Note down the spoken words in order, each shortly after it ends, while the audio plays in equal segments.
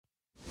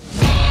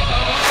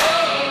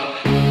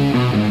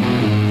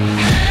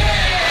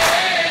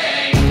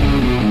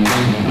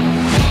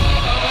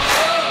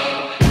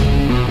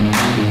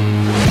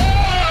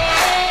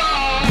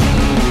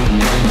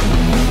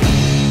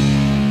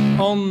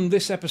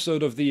this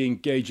episode of The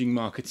Engaging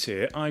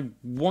Marketeer, I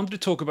wanted to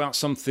talk about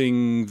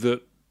something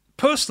that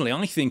personally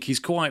I think is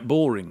quite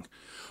boring.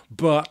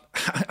 But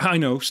I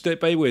know,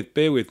 bear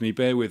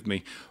with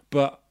me.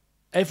 But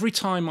every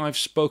time I've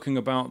spoken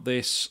about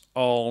this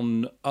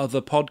on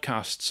other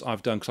podcasts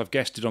I've done, because I've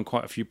guested on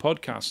quite a few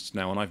podcasts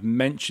now, and I've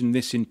mentioned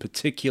this in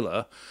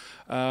particular,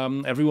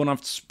 everyone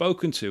I've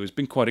spoken to has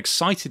been quite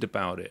excited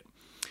about it.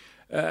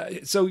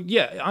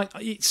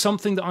 It's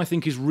something that I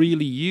think is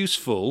really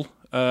useful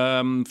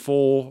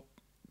for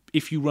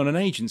if you run an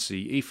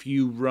agency, if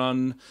you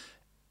run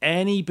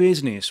any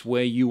business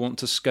where you want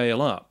to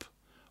scale up,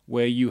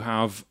 where you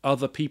have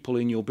other people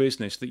in your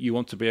business that you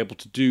want to be able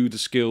to do the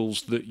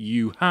skills that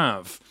you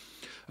have.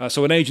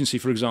 So an agency,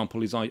 for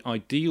example, is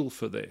ideal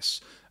for this.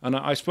 And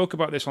I spoke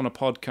about this on a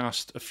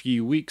podcast a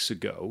few weeks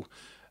ago,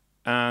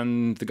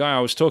 and the guy I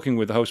was talking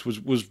with, the host,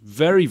 was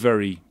very,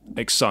 very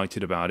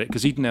excited about it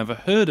because he'd never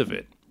heard of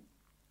it.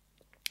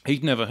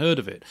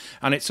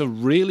 And it's a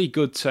really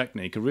good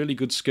technique, a really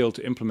good skill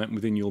to implement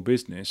within your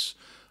business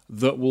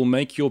that will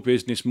make your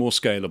business more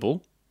scalable,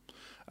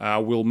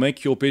 will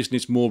make your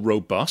business more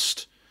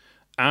robust,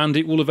 and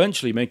it will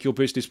eventually make your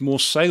business more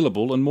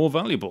saleable and more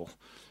valuable.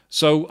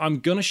 So I'm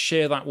going to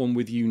share that one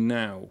with you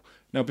now.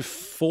 Now,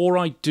 before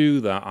I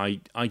do that,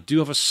 I do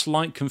have a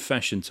slight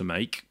confession to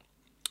make.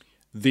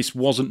 This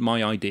wasn't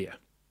my idea.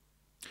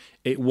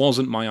 It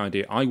wasn't my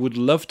idea. I would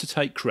love to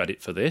take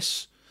credit for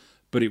this,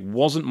 but it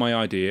wasn't my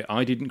idea.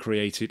 I didn't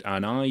create it,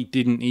 and I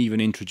didn't even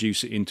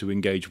introduce it into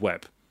Engage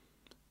Web.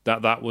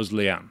 That was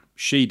Leanne.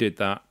 She did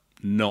that,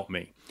 not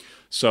me.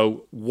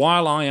 So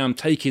while I am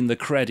taking the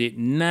credit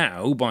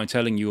now by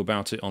telling you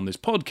about it on this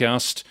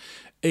podcast,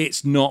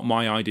 it's not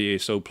my idea,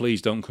 so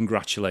please don't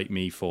congratulate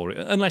me for it,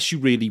 unless you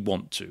really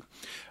want to.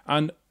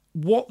 And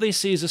what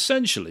this is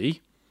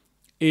essentially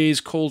is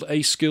called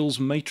a skills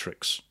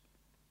matrix.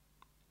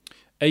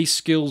 A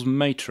skills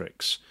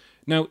matrix.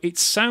 Now, it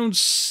sounds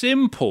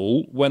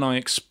simple when I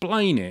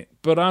explain it,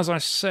 but as I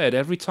said,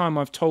 every time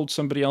I've told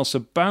somebody else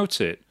about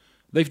it,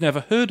 they've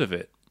never heard of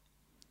it.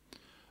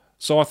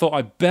 So I thought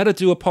I'd better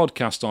do a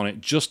podcast on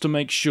it just to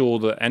make sure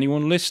that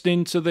anyone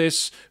listening to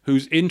this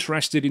who's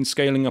interested in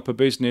scaling up a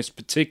business,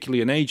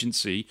 particularly an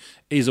agency,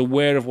 is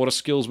aware of what a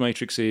skills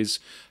matrix is,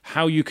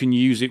 how you can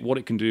use it, what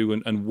it can do,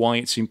 and why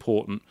it's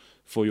important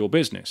for your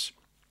business.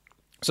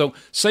 So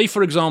say,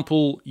 for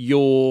example,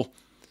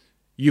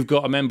 you've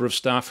got a member of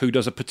staff who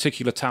does a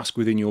particular task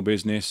within your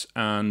business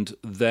and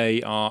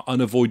they are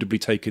unavoidably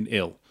taken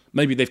ill.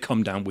 Maybe they've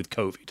come down with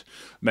COVID.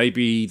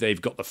 Maybe they've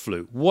got the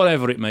flu,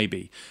 whatever it may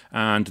be.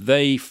 And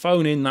they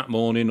phone in that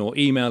morning or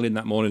email in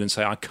that morning and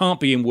say, I can't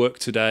be in work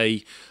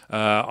today.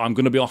 I'm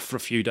going to be off for a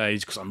few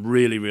days because I'm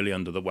really, really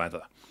under the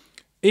weather.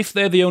 If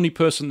they're the only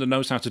person that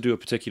knows how to do a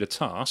particular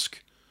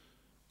task,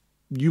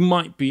 you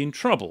might be in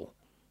trouble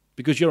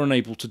because you're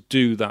unable to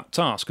do that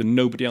task and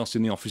nobody else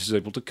in the office is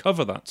able to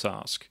cover that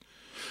task.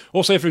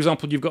 Or say, for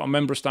example, you've got a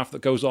member of staff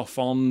that goes off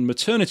on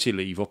maternity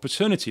leave or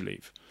paternity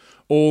leave,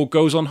 or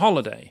goes on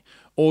holiday,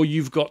 or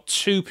you've got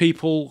two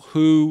people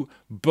who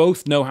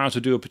both know how to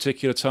do a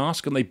particular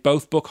task and they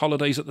both book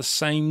holidays at the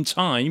same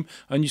time,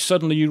 and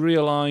you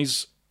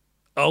realise,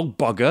 oh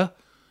bugger,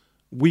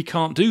 we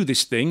can't do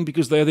this thing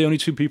because they're the only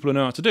two people who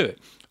know how to do it.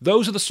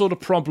 Those are the sort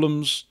of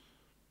problems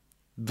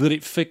that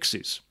it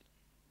fixes.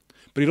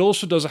 But it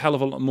also does a hell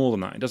of a lot more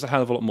than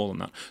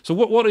that. So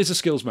what is a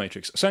skills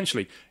matrix?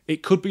 Essentially,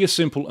 it could be as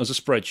simple as a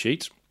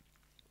spreadsheet.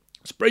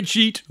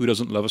 Who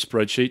doesn't love a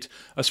spreadsheet?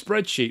 A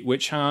spreadsheet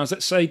which has,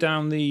 let's say,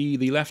 down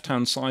the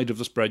left-hand side of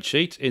the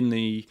spreadsheet, in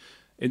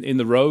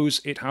the rows,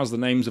 it has the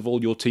names of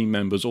all your team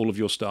members, all of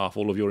your staff,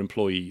 all of your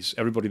employees,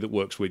 everybody that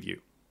works with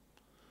you.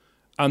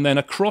 And then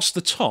across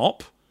the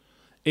top,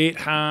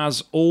 it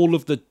has all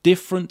of the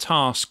different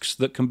tasks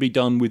that can be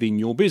done within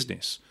your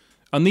business.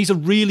 And these are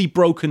really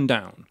broken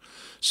down.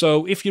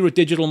 So if you're a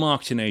digital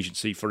marketing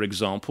agency, for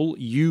example,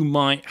 you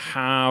might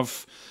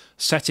have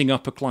setting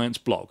up a client's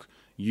blog.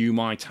 You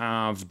might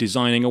have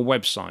designing a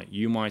website.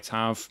 You might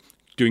have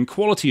doing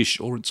quality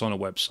assurance on a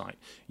website.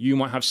 You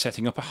might have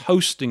setting up a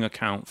hosting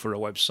account for a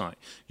website.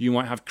 You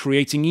might have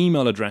creating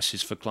email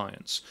addresses for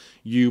clients.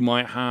 You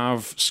might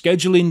have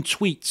scheduling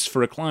tweets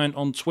for a client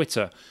on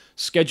Twitter,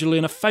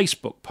 scheduling a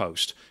Facebook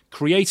post,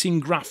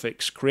 creating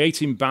graphics,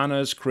 creating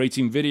banners,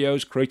 creating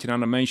videos, creating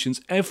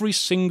animations. Every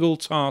single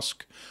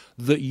task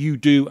that you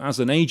do as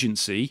an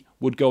agency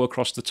would go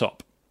across the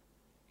top.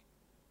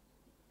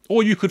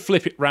 Or you could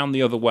flip it round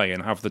the other way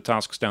and have the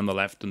tasks down the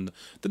left and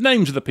the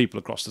names of the people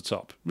across the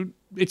top.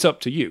 It's up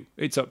to you.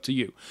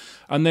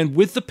 And then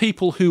with the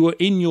people who are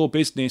in your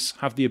business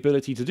have the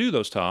ability to do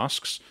those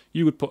tasks,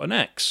 you would put an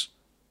X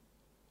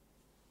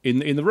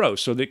in the row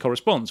so that it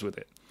corresponds with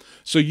it.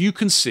 So you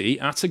can see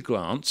at a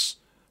glance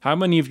how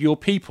many of your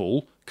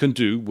people can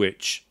do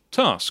which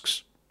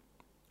tasks.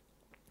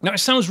 Now, it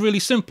sounds really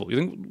simple. You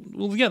think,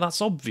 well, yeah,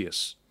 that's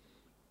obvious.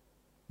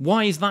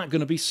 Why is that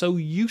going to be so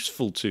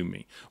useful to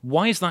me?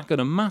 Why is that going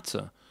to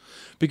matter?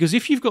 Because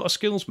if you've got a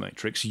skills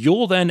matrix,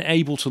 you're then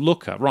able to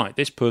look at, right,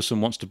 this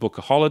person wants to book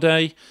a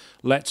holiday.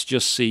 Let's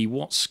just see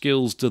what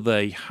skills do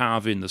they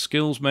have in the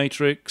skills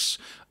matrix.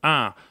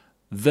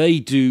 They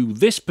do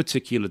this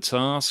particular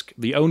task.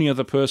 The only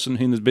other person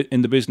in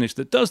the business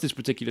that does this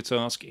particular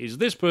task is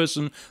this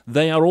person.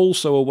 They are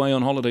also away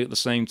on holiday at the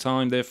same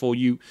time. Therefore,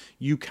 you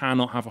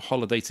cannot have a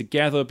holiday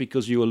together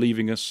because you are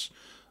leaving us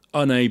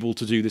unable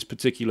to do this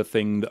particular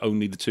thing that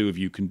only the two of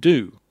you can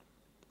do.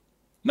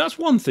 That's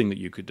one thing that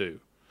you could do.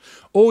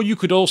 Or you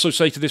could also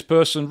say to this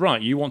person,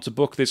 right, you want to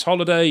book this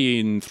holiday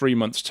in 3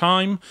 months'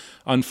 time.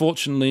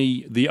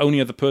 Unfortunately, the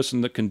only other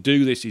person that can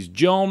do this is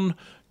John.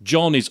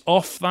 John is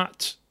off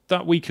that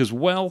week as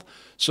well.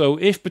 So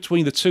if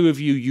between the two of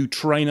you, you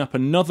train up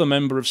another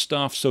member of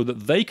staff so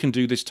that they can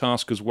do this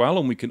task as well,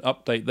 and we can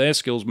update their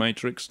skills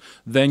matrix,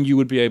 then you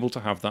would be able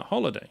to have that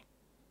holiday.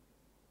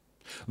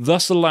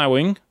 Thus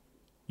allowing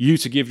you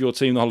to give your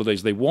team the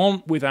holidays they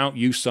want without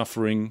you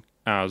suffering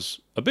as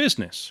a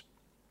business.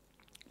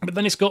 But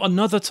then it's got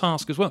another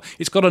task as well.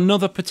 It's got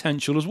another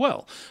potential as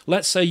well.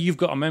 Let's say you've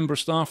got a member of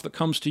staff that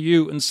comes to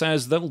you and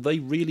says that they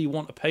really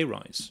want a pay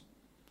rise.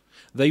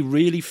 They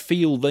really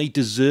feel they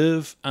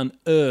deserve and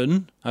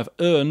have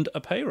earned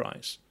a pay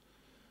rise.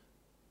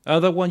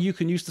 That one, you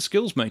can use the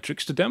skills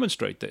matrix to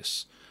demonstrate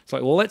this. It's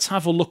like, well, let's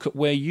have a look at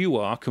where you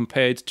are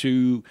compared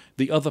to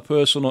the other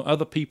person or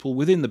other people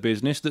within the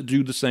business that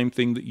do the same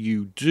thing that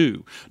you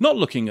do. Not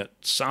looking at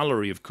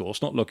salary, of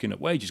course, not looking at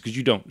wages, because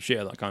you don't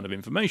share that kind of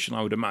information,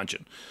 I would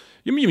imagine.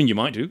 I mean, you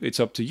might do, it's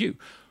up to you.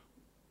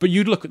 But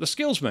you'd look at the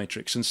skills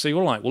matrix and see,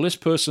 all right, well, this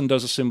person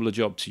does a similar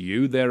job to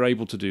you. They're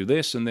able to do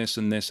this and this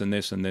and this and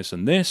this and this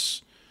and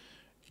this.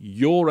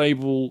 You're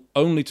able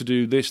only to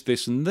do this,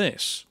 this and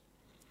this.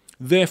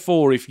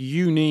 Therefore, if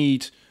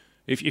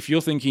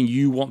you're thinking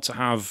you want to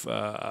have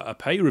a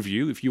pay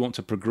review, if you want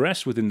to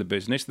progress within the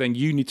business, then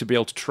you need to be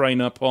able to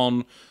train up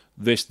on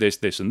this, this,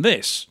 this, and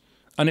this.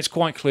 And it's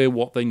quite clear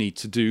what they need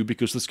to do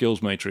because the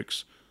skills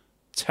matrix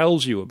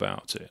tells you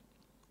about it.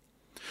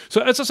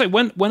 So as I say,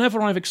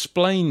 whenever I've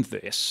explained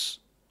this,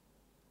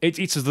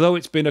 it's as though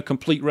it's been a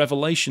complete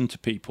revelation to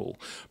people.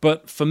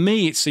 But for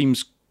me, it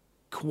seems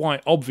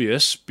quite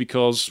obvious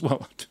because,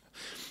 well,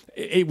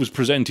 it was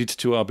presented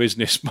to our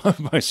business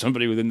by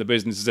somebody within the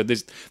business and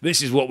said,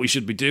 this is what we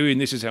should be doing,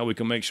 this is how we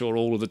can make sure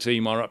all of the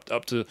team are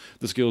up to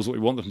the skills that we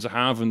want them to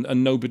have,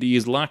 and nobody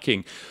is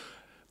lacking.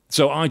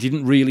 So I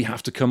didn't really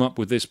have to come up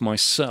with this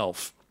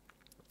myself.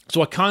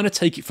 So I kind of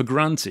take it for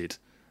granted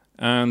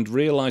and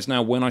realise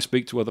now when I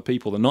speak to other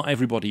people that not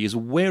everybody is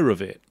aware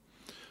of it.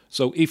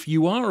 So if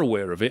you are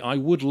aware of it, I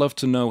would love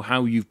to know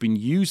how you've been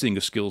using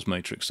a skills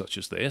matrix such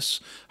as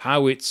this,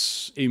 how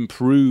it's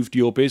improved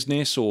your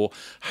business or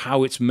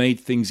how it's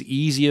made things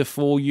easier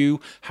for you,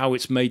 how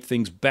it's made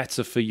things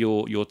better for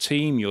your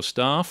team, your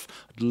staff.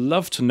 I'd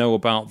love to know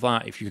about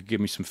that if you could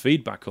give me some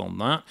feedback on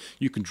that.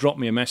 You can drop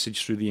me a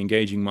message through the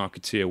Engaging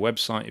Marketeer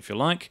website if you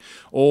like,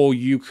 or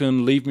you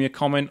can leave me a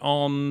comment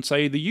on,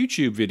 say, the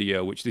YouTube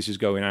video, which this is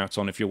going out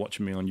on if you're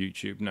watching me on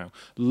YouTube now.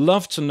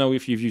 Love to know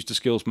if you've used a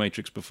skills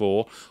matrix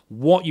before,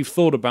 what you've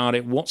thought about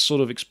it, what sort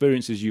of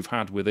experiences you've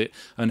had with it,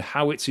 and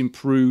how it's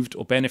improved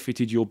or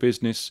benefited your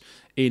business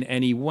in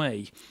any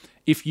way.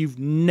 If you've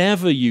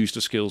never used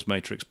a skills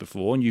matrix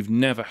before and you've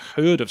never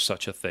heard of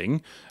such a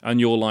thing, and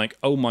you're like,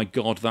 oh my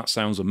God, that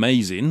sounds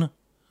amazing,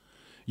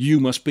 you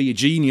must be a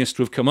genius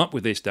to have come up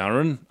with this,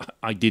 Darren.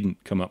 I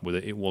didn't come up with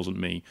it. It wasn't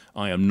me.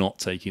 I am not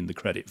taking the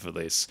credit for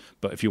this.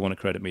 But if you want to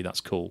credit me,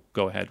 that's cool.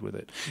 Go ahead with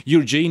it.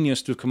 You're a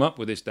genius to have come up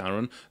with this,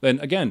 Darren. Then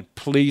again,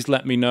 please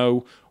let me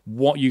know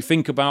what you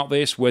think about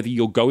this, whether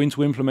you're going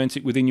to implement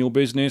it within your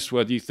business,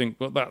 whether you think,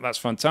 well, that's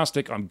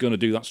fantastic, I'm going to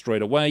do that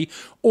straight away,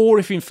 or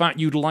if in fact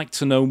you'd like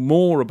to know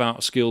more about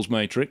a skills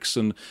matrix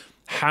and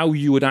how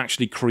you would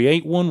actually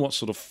create one, what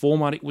sort of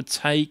format it would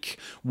take,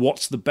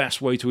 what's the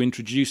best way to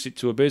introduce it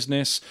to a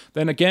business,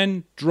 then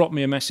again, drop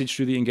me a message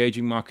through the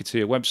Engaging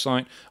Marketeer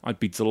website.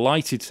 I'd be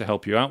delighted to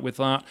help you out with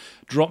that.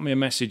 Drop me a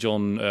message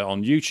on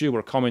YouTube or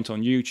a comment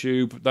on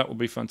YouTube. That would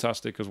be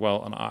fantastic as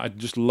well. And I'd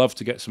just love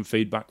to get some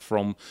feedback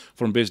from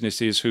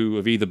businesses who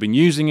have either been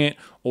using it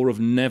or have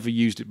never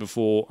used it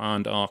before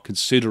and are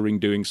considering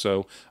doing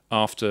so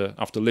after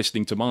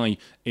listening to my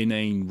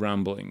inane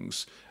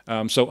ramblings.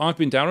 So I've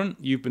been Darren.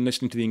 You've been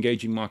listening to The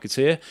Engaging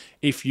Marketeer.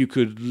 If you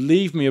could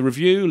leave me a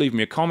review, leave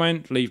me a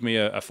comment, leave me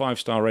a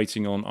 5-star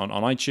rating on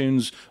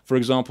iTunes, for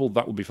example,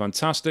 that would be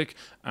fantastic.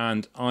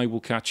 And I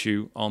will catch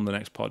you on the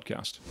next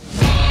podcast.